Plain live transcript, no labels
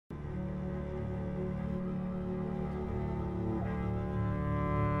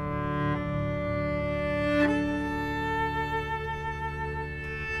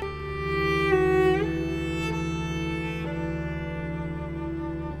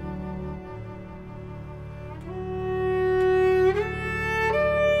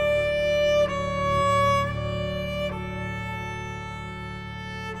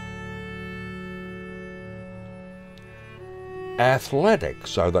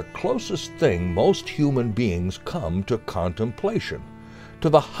Athletics are the closest thing most human beings come to contemplation, to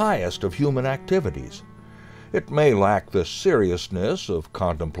the highest of human activities. It may lack the seriousness of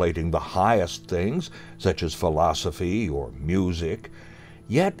contemplating the highest things, such as philosophy or music,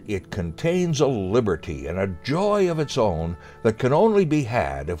 yet it contains a liberty and a joy of its own that can only be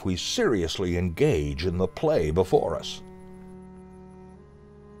had if we seriously engage in the play before us.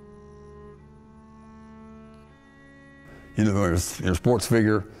 You know, you're a sports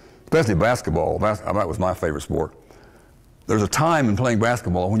figure, especially basketball. That was my favorite sport. There's a time in playing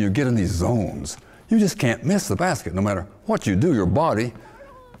basketball when you get in these zones. You just can't miss the basket. No matter what you do, your body,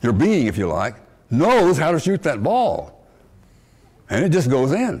 your being, if you like, knows how to shoot that ball. And it just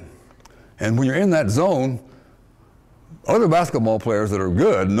goes in. And when you're in that zone, other basketball players that are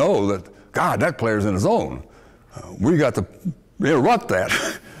good know that, God, that player's in a zone. We got to interrupt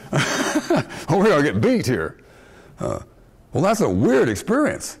that. Or we're going to get beat here. Well, that's a weird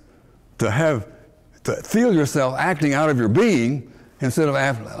experience, to feel yourself acting out of your being instead of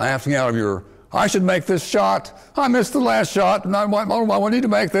acting out of your, I should make this shot, I missed the last shot, and I need to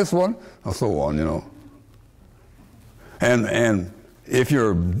make this one, and so on, you know. And if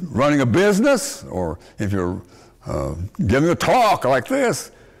you're running a business, or if you're giving a talk like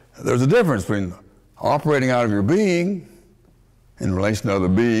this, there's a difference between operating out of your being in relation to other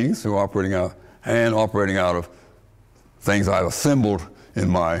beings who are operating out, and operating out of things I've assembled in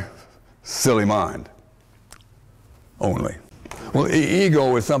my silly mind only. Well,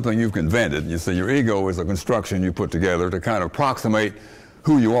 ego is something you've invented. You see, your ego is a construction you put together to kind of approximate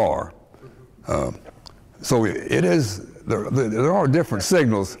who you are. So it is, there are different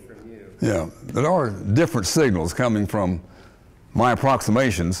signals. Yeah, there are different signals coming from my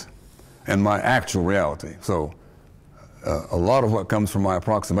approximations and my actual reality. So a lot of what comes from my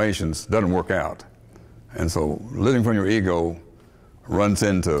approximations doesn't work out. And so living from your ego runs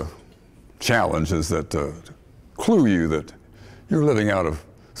into challenges that clue you that you're living out of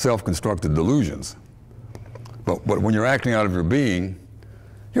self-constructed delusions. But when you're acting out of your being,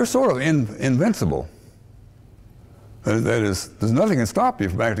 you're sort of invincible. That is, there's nothing can stop you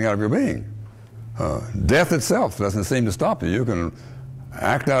from acting out of your being. Death itself doesn't seem to stop you. You can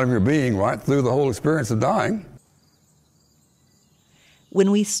act out of your being right through the whole experience of dying.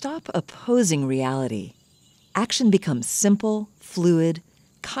 When we stop opposing reality, action becomes simple, fluid,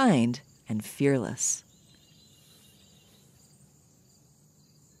 kind, and fearless.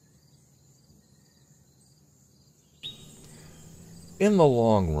 In the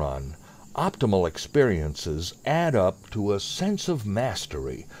long run, optimal experiences add up to a sense of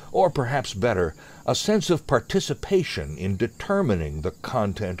mastery, or perhaps better, a sense of participation in determining the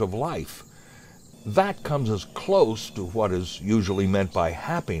content of life. That comes as close to what is usually meant by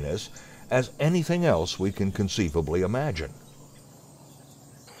happiness as anything else we can conceivably imagine.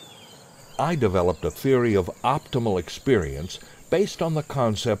 I developed a theory of optimal experience based on the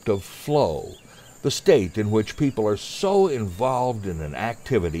concept of flow, the state in which people are so involved in an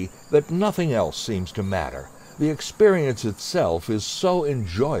activity that nothing else seems to matter. The experience itself is so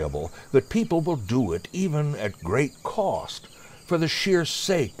enjoyable that people will do it even at great cost, for the sheer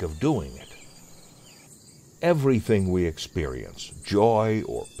sake of doing it. Everything we experience, joy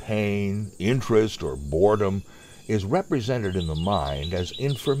or pain, interest or boredom, is represented in the mind as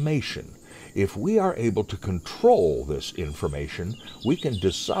information. If we are able to control this information, we can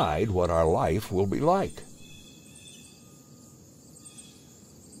decide what our life will be like.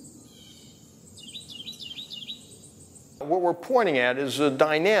 What we're pointing at is a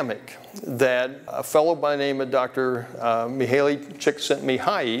dynamic that a fellow by the name of Dr. Mihaly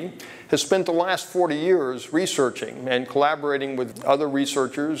Csikszentmihalyi has spent the last 40 years researching and collaborating with other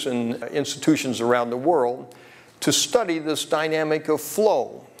researchers and institutions around the world to study this dynamic of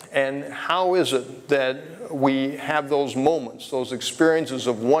flow. And how is it that we have those moments, those experiences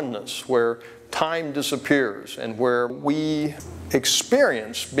of oneness where time disappears and where we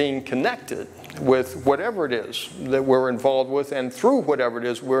experience being connected with whatever it is that we're involved with, and through whatever it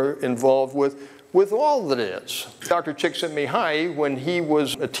is we're involved with all that is. Dr. Csikszentmihalyi, when he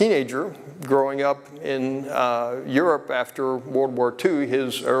was a teenager growing up in Europe after World War II,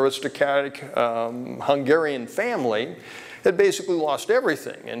 his aristocratic Hungarian family had basically lost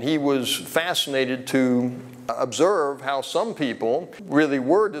everything, and he was fascinated to observe how some people really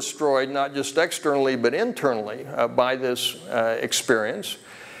were destroyed, not just externally but internally, by this experience,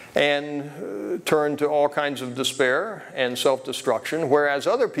 and turned to all kinds of despair and self-destruction, whereas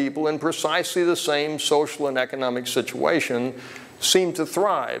other people in precisely the same social and economic situation seemed to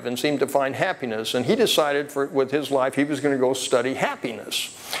thrive and seemed to find happiness. And he decided with his life he was going to go study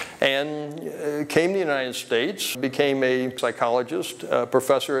happiness. And came to the United States, became a psychologist, a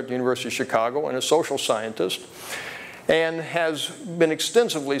professor at the University of Chicago, and a social scientist, and has been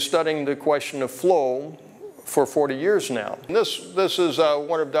extensively studying the question of flow for 40 years now. And this is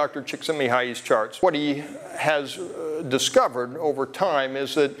one of Dr. Csikszentmihalyi's charts. What he has discovered over time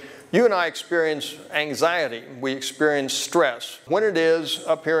is that you and I experience anxiety, we experience stress. When it is,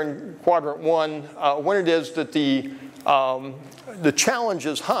 up here in quadrant 1, when it is that the challenge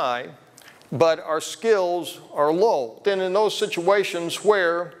is high, but our skills are low. Then in those situations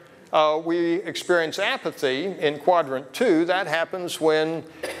where we experience apathy in quadrant 2, that happens when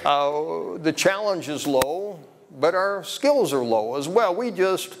the challenge is low, but our skills are low as well. We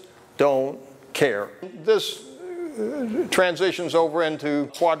just don't care. This transitions over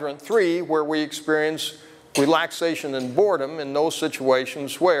into quadrant 3, where we experience relaxation and boredom in those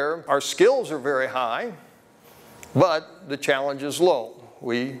situations where our skills are very high, but the challenge is low.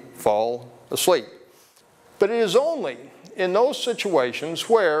 We fall asleep. But it is only in those situations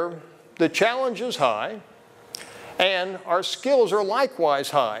where the challenge is high and our skills are likewise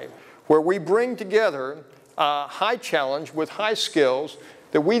high, where we bring together high challenge with high skills,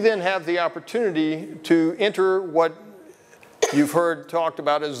 that we then have the opportunity to enter what you've heard talked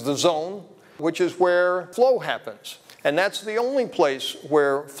about as the zone, which is where flow happens. And that's the only place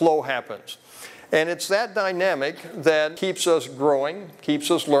where flow happens. And it's that dynamic that keeps us growing, keeps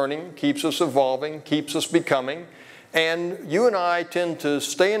us learning, keeps us evolving, keeps us becoming. And you and I tend to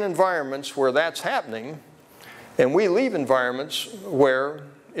stay in environments where that's happening, and we leave environments where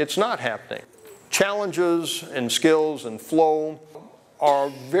it's not happening. Challenges and skills and flow are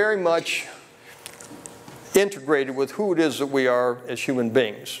very much integrated with who it is that we are as human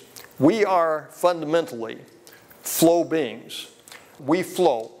beings. We are fundamentally flow beings. We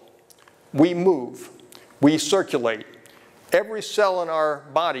flow, we move, we circulate. Every cell in our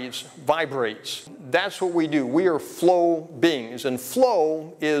bodies vibrates. That's what we do. We are flow beings, and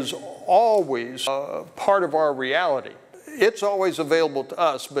flow is always part of our reality. It's always available to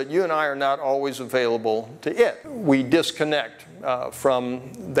us, but you and I are not always available to it. We disconnect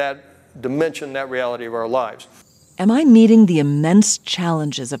from that dimension, that reality of our lives. Am I meeting the immense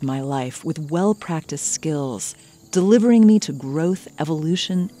challenges of my life with well-practiced skills, delivering me to growth,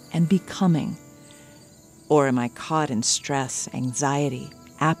 evolution, and becoming? Or am I caught in stress, anxiety,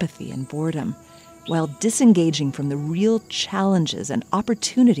 apathy, and boredom, while disengaging from the real challenges and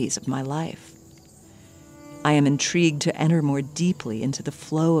opportunities of my life? I am intrigued to enter more deeply into the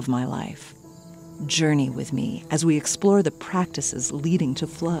flow of my life. Journey with me as we explore the practices leading to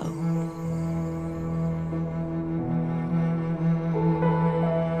flow.